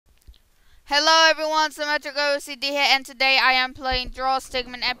Hello everyone, Symmetric OCD here, and today I am playing Draw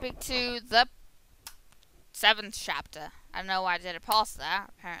Stickman Epic 2, the 7th chapter. I don't know why I did it past that,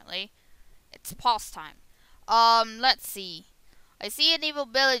 apparently. It's past time. Let's see. I see an evil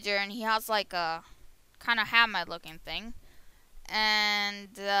villager, and he has like a kind of hammer looking thing.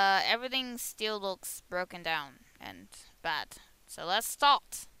 And everything still looks broken down and bad. So let's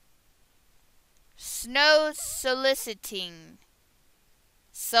start. Snow soliciting.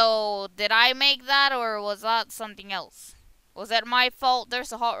 So, did I make that, or was that something else? Was that my fault?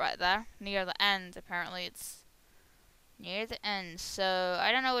 There's a hut right there, near the end. Apparently, it's near the end. So,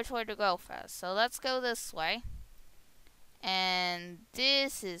 I don't know which way to go first. So, let's go this way. And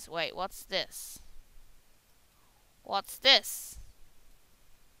this is... Wait, what's this? What's this?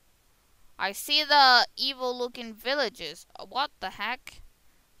 I see the evil-looking villages. What the heck?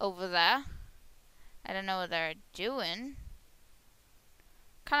 Over there. I don't know what they're doing.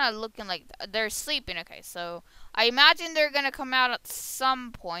 Kind of looking like they're sleeping. Okay, so I imagine they're gonna come out at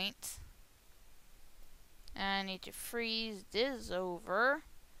some point. And I need to freeze this over.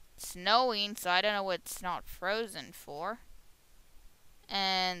 It's snowing, so I don't know what it's not frozen for.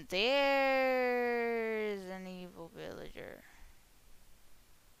 And there's an evil villager.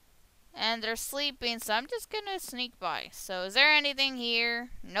 And they're sleeping, so I'm just gonna sneak by. So is there anything here?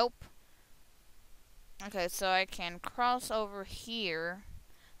 Nope. Okay, so I can cross over here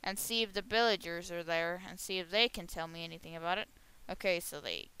and see if the villagers are there and see if they can tell me anything about it. Okay, so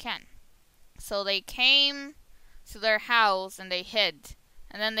they can. So they came to their house and they hid.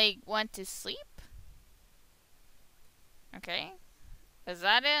 And then they went to sleep? Okay. Is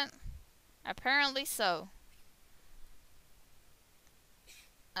that it? Apparently so.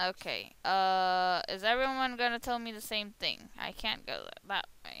 Okay. Is everyone gonna tell me the same thing? I can't go that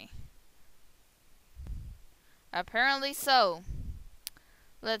way. Apparently so.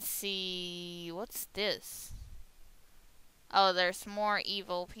 Let's see. What's this? Oh, there's more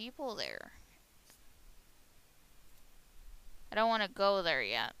evil people there. I don't want to go there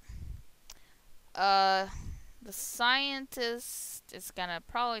yet. The scientist is gonna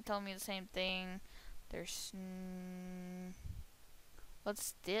probably tell me the same thing. There's...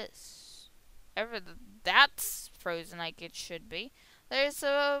 what's this? That's frozen like it should be. There's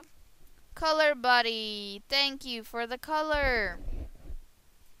a color buddy. Thank you for the color.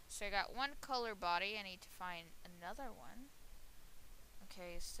 So I got one color body. I need to find another one.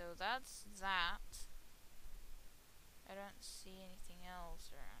 Okay, so that's that. I don't see anything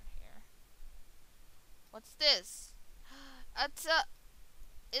else around here. What's this? It's a...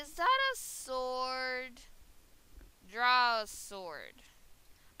 Is that a sword? Draw a sword.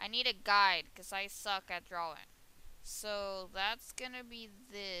 I need a guide because I suck at drawing. So that's gonna be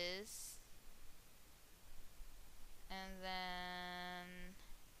this. And then...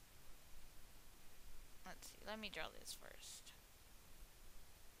 let's see. Let me draw this first.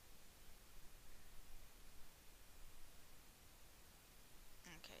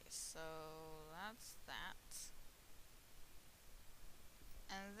 Okay, so that's that.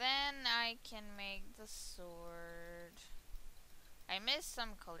 And then I can make the sword. I missed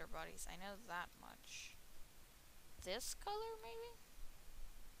some color bodies, I know that much. This color, maybe?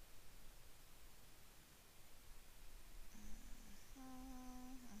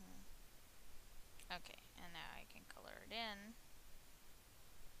 Okay, and now I can color it in.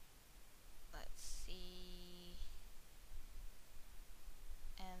 Let's see.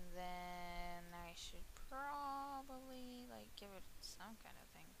 And then I should probably, like, give it some kind of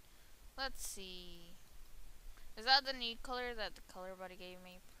thing. Let's see. Is that the new color that the color buddy gave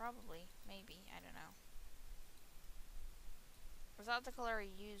me? Probably. Maybe. I don't know. Was that the color I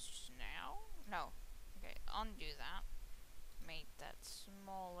used now? No. Okay, undo that. Make that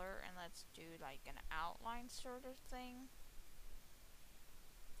smaller, and let's do like an outline sort of thing.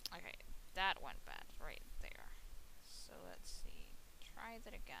 Okay, that went bad right there. So let's see. Try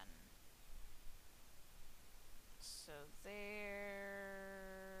that again. So there.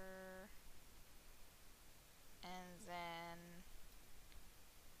 And then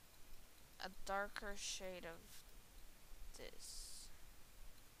a darker shade of this.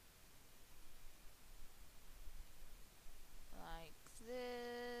 Like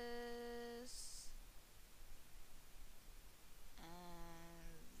this.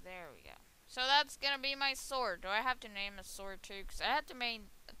 And there we go. So that's gonna be my sword. Do I have to name a sword too? Because I had to name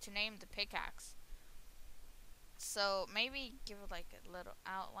the pickaxe. So maybe give it like a little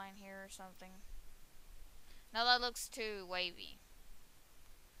outline here or something. No, that looks too wavy.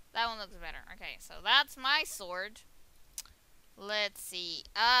 That one looks better. Okay, so that's my sword. Let's see.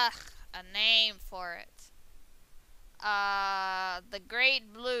 A name for it. The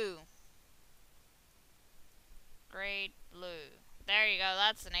Great Blue. Great Blue. There you go.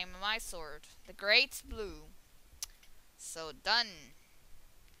 That's the name of my sword. The Great Blue. So done.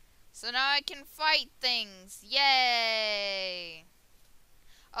 So now I can fight things. Yay!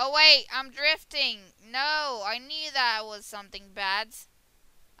 Oh wait, I'm drifting. No, I knew that was something bad.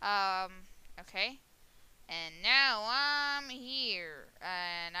 Okay. And now I'm here.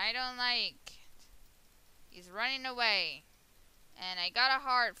 And I don't like it. He's running away. And I got a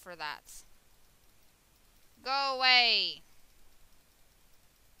heart for that. Go away.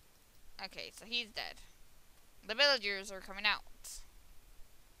 Okay, so he's dead. The villagers are coming out.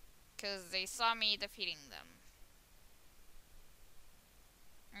 Because they saw me defeating them.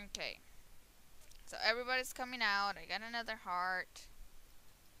 Okay. So everybody's coming out. I got another heart.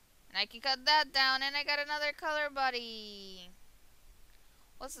 And I can cut that down. And I got another color buddy.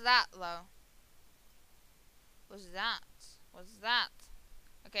 What's that, though? What's that? What's that?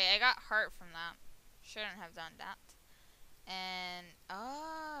 Okay, I got heart from that. Shouldn't have done that. And,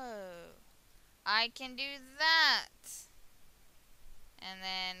 oh. I can do that. And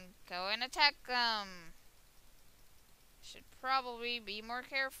then go and attack them. Should probably be more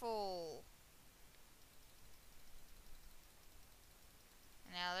careful.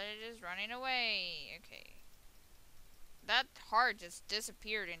 Now they're just running away. Okay. That heart just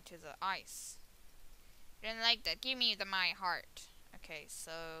disappeared into the ice. Didn't like that. Give me my heart. Okay,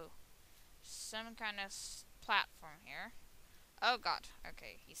 so some kind of platform here. Oh god.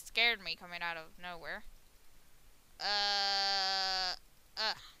 Okay, he scared me coming out of nowhere.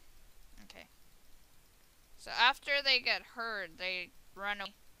 Okay. So after they get hurt, they run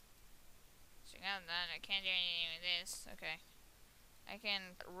away. So yeah, then I can't do anything with this. Okay. I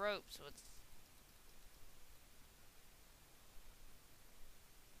can ropes with.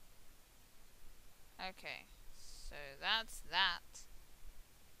 Okay. So that's that.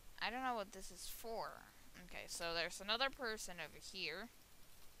 I don't know what this is for. Okay, so there's another person over here.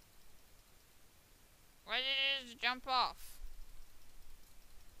 Why did you just jump off?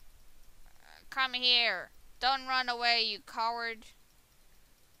 Come here. Don't run away, you coward.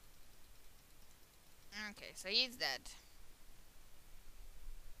 Okay, so he's dead.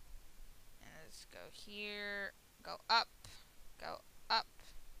 And let's go here. Go up. Go up.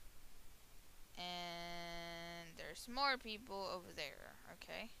 And there's more people over there.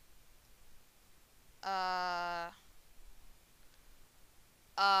 Okay.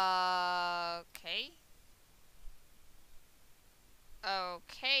 Okay.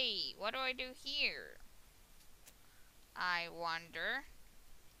 Okay, what do I do here? I wonder.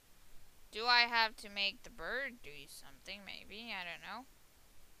 Do I have to make the bird do something, maybe? I don't know.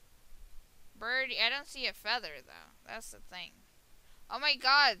 Birdie, I don't see a feather, though. That's the thing. Oh my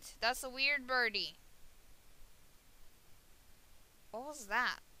god, that's a weird birdie. What was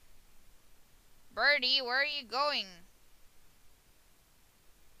that? Birdie, where are you going?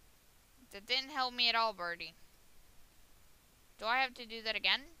 That didn't help me at all, Birdie. Do I have to do that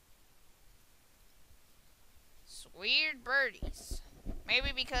again? It's weird birdies.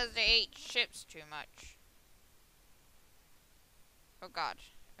 Maybe because they ate chips too much. Oh god.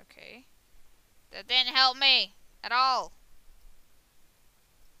 Okay. That didn't help me at all.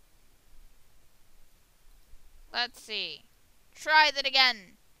 Let's see. Try that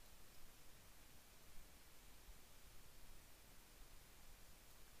again.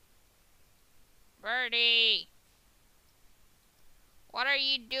 Birdie. What are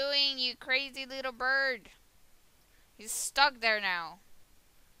you doing, you crazy little bird? He's stuck there now.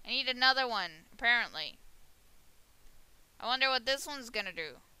 I need another one, apparently. I wonder what this one's gonna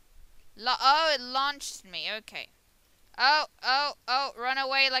do. Oh, it launched me. Okay. Oh, run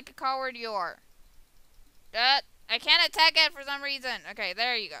away like a coward you are. I can't attack it for some reason. Okay,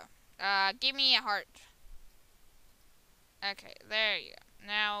 there you go. Give me a heart. Okay, there you go.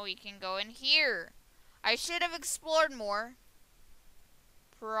 Now we can go in here. I should have explored more.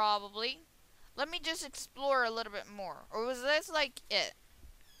 Probably. Let me just explore a little bit more. Or was this like it?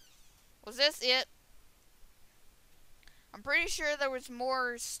 Was this it? I'm pretty sure there was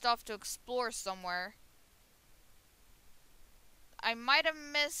more stuff to explore somewhere. I might have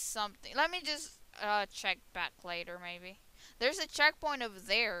missed something. Let me just check back later, maybe. There's a checkpoint over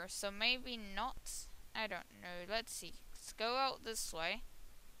there, so maybe not. I don't know. Let's see. Let's go out this way.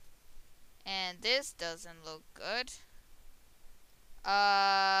 And this doesn't look good.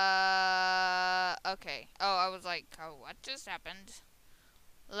 Okay. Oh, I was like, oh, what just happened?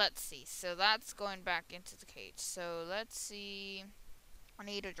 Let's see. So that's going back into the cage. So let's see. I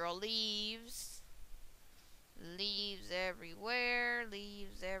need to draw leaves. Leaves everywhere.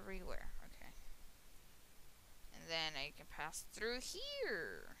 Leaves everywhere. Okay. And then I can pass through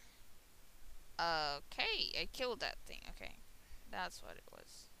here. Okay, I killed that thing. Okay, that's what it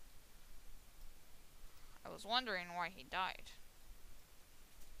was. I was wondering why he died.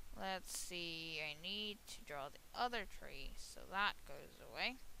 Let's see, I need to draw the other tree, so that goes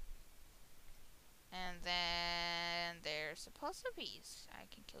away. And then there's a puzzle piece. I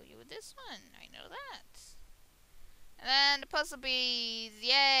can kill you with this one, I know that. And then the puzzle piece,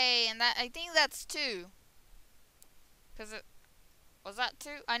 yay! And that, I think that's 2. Cause it, was that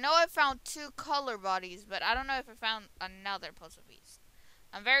 2? I know I found 2 color bodies, but I don't know if I found another puzzle piece.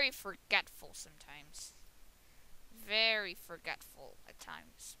 I'm very forgetful sometimes. Very forgetful at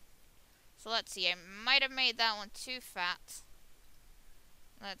times. So let's see. I might have made that one too fat.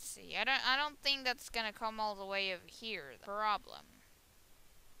 Let's see. I don't think that's gonna come all the way over here. The problem.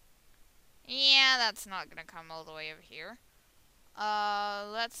 Yeah, that's not gonna come all the way over here.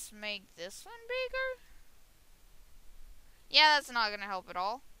 Let's make this one bigger. Yeah, that's not gonna help at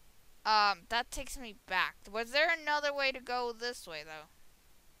all. That takes me back. Was there another way to go this way though?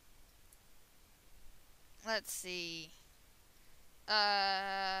 Let's see.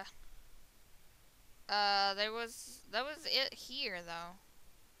 That was it here though.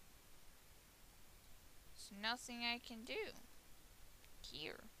 There's nothing I can do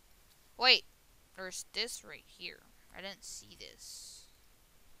here. Wait, there's this right here. I didn't see this.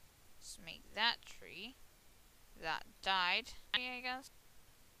 Let's make that tree. That died, I guess.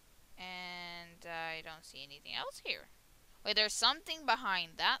 And I don't see anything else here. Wait, there's something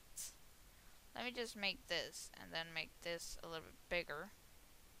behind that. Let me just make this, and then make this a little bit bigger.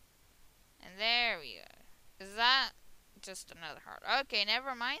 And there we go. Is that just another heart? Okay,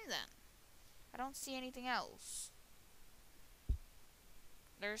 never mind then. I don't see anything else.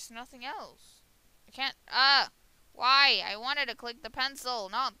 There's nothing else. I can't, why? I wanted to click the pencil,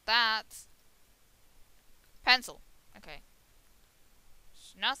 not that. Pencil. Okay.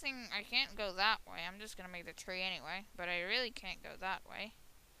 There's nothing, I can't go that way. I'm just gonna make the tree anyway, but I really can't go that way.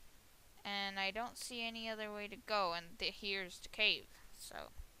 And I don't see any other way to go, and here's the cave.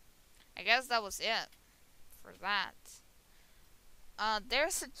 So, I guess that was it for that.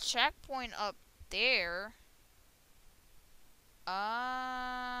 There's a checkpoint up there.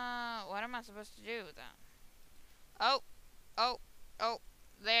 What am I supposed to do with that? Oh,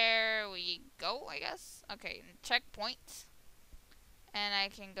 there we go, I guess. Okay, checkpoint. And I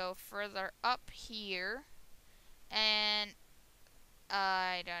can go further up here. And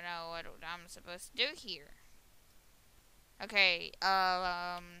I don't know what I'm supposed to do here. Okay,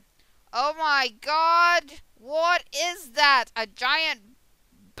 oh my god! What is that? A giant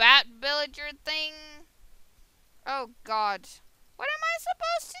bat villager thing? Oh god. What am I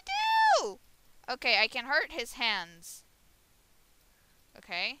supposed to do? Okay, I can hurt his hands.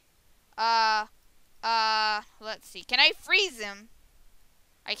 Okay. Let's see. Can I freeze him?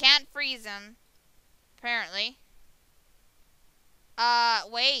 I can't freeze him. Apparently.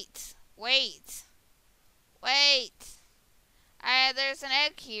 Wait. There's an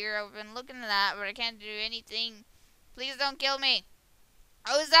egg here. I've been looking at that, but I can't do anything. Please don't kill me.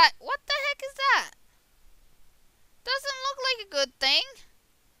 Oh, is that? What the heck is that? Doesn't look like a good thing.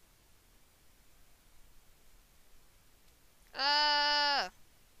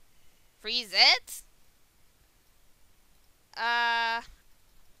 Freeze it? Can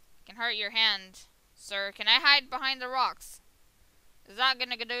hurt your hand. Sir, can I hide behind the rocks? Is that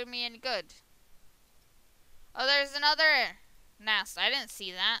gonna do me any good? Oh, there's another nest. I didn't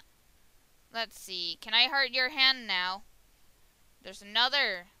see that. Let's see. Can I hurt your hand now? There's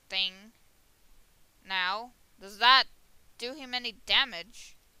another thing. Now. Does that do him any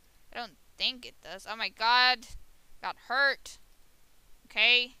damage? I don't think it does. Oh my god. Got hurt.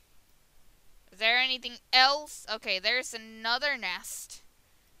 Okay. Is there anything else? Okay, there's another nest.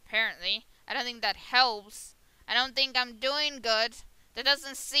 Apparently. I don't think that helps. I don't think I'm doing good. That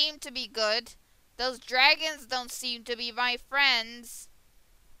doesn't seem to be good. Those dragons don't seem to be my friends.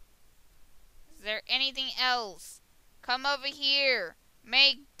 Is there anything else? Come over here.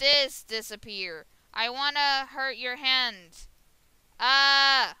 Make this disappear. I wanna hurt your hand.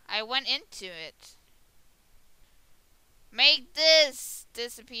 I went into it. Make this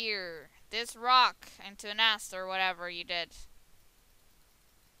disappear. This rock into a nest or whatever you did.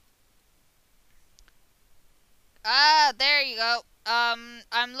 There you go.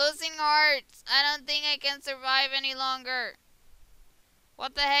 I'm losing heart. I don't think I can survive any longer.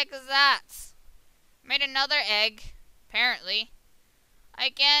 What the heck is that? Made another egg, apparently. I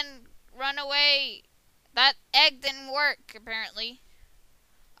can run away. That egg didn't work, apparently.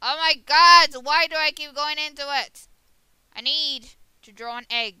 Oh my god, why do I keep going into it? I need to draw an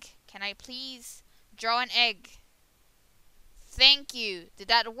egg. Can I please draw an egg? Thank you. Did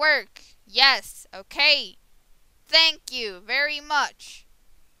that work? Yes. Okay. Thank you very much.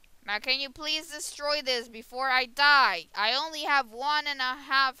 Now can you please destroy this before I die? I only have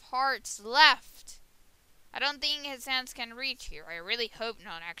 1.5 hearts left. I don't think his hands can reach here. I really hope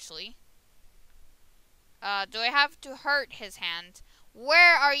not, actually. Do I have to hurt his hand?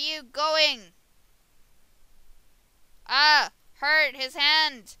 Where are you going? Hurt his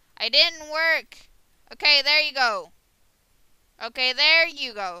hand. I didn't work. Okay, there you go. Okay, there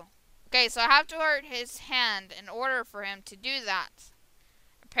you go. Okay, so I have to hurt his hand in order for him to do that.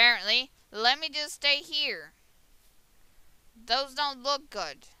 Apparently, let me just stay here. Those don't look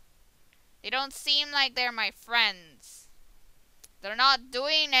good. They don't seem like they're my friends. They're not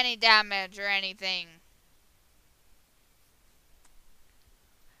doing any damage or anything.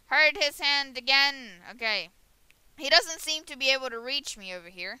 Hurt his hand again. Okay. He doesn't seem to be able to reach me over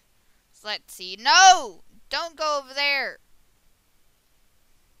here. So let's see. No! Don't go over there.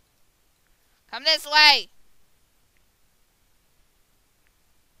 Come this way.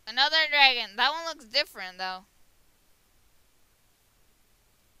 Another dragon. That one looks different, though.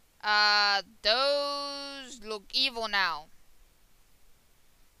 Those look evil now.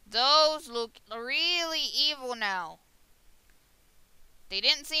 Those look really evil now. They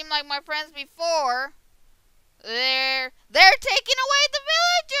didn't seem like my friends before. They're taking away the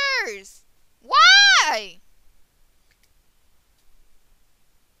villagers. Why?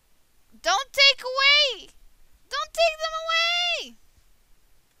 Don't take away. Don't take them away.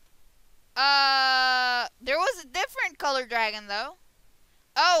 There was a different color dragon though.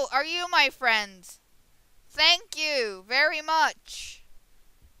 Oh, are you my friends? Thank you very much.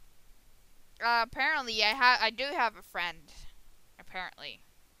 Apparently I do have a friend. Apparently.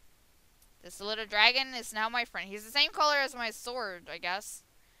 This little dragon is now my friend. He's the same color as my sword, I guess.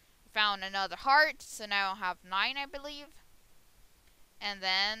 Found another heart, so now I have 9, I believe. And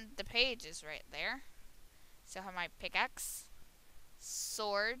then the page is right there. So I have my pickaxe,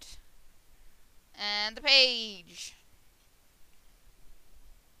 sword, and the page.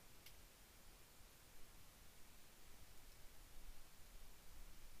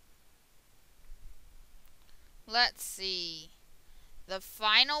 Let's see. The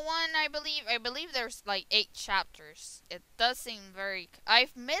final one, I believe there's like 8 chapters. It does seem very...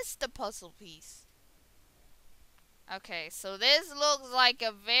 I've missed the puzzle piece. Okay, so this looks like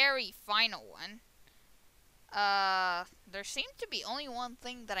a very final one. There seems to be only one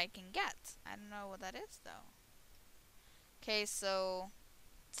thing that I can get. I don't know what that is, though. Okay, so...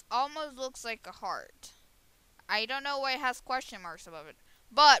 It almost looks like a heart. I don't know why it has question marks above it.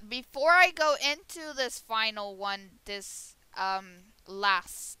 But before I go into this final one, the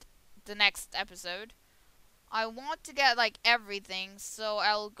next episode, I want to get like everything, so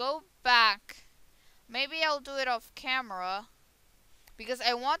I'll go back. Maybe I'll do it off camera because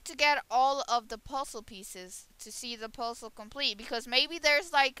I want to get all of the puzzle pieces to see the puzzle complete, because maybe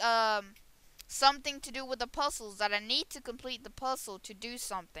there's like something to do with the puzzles that I need to complete the puzzle to do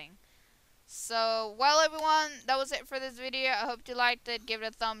something. So, well everyone, that was it for this video. I hope you liked it. Give it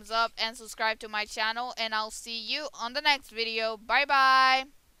a thumbs up and subscribe to my channel, and I'll see you on the next video. Bye bye.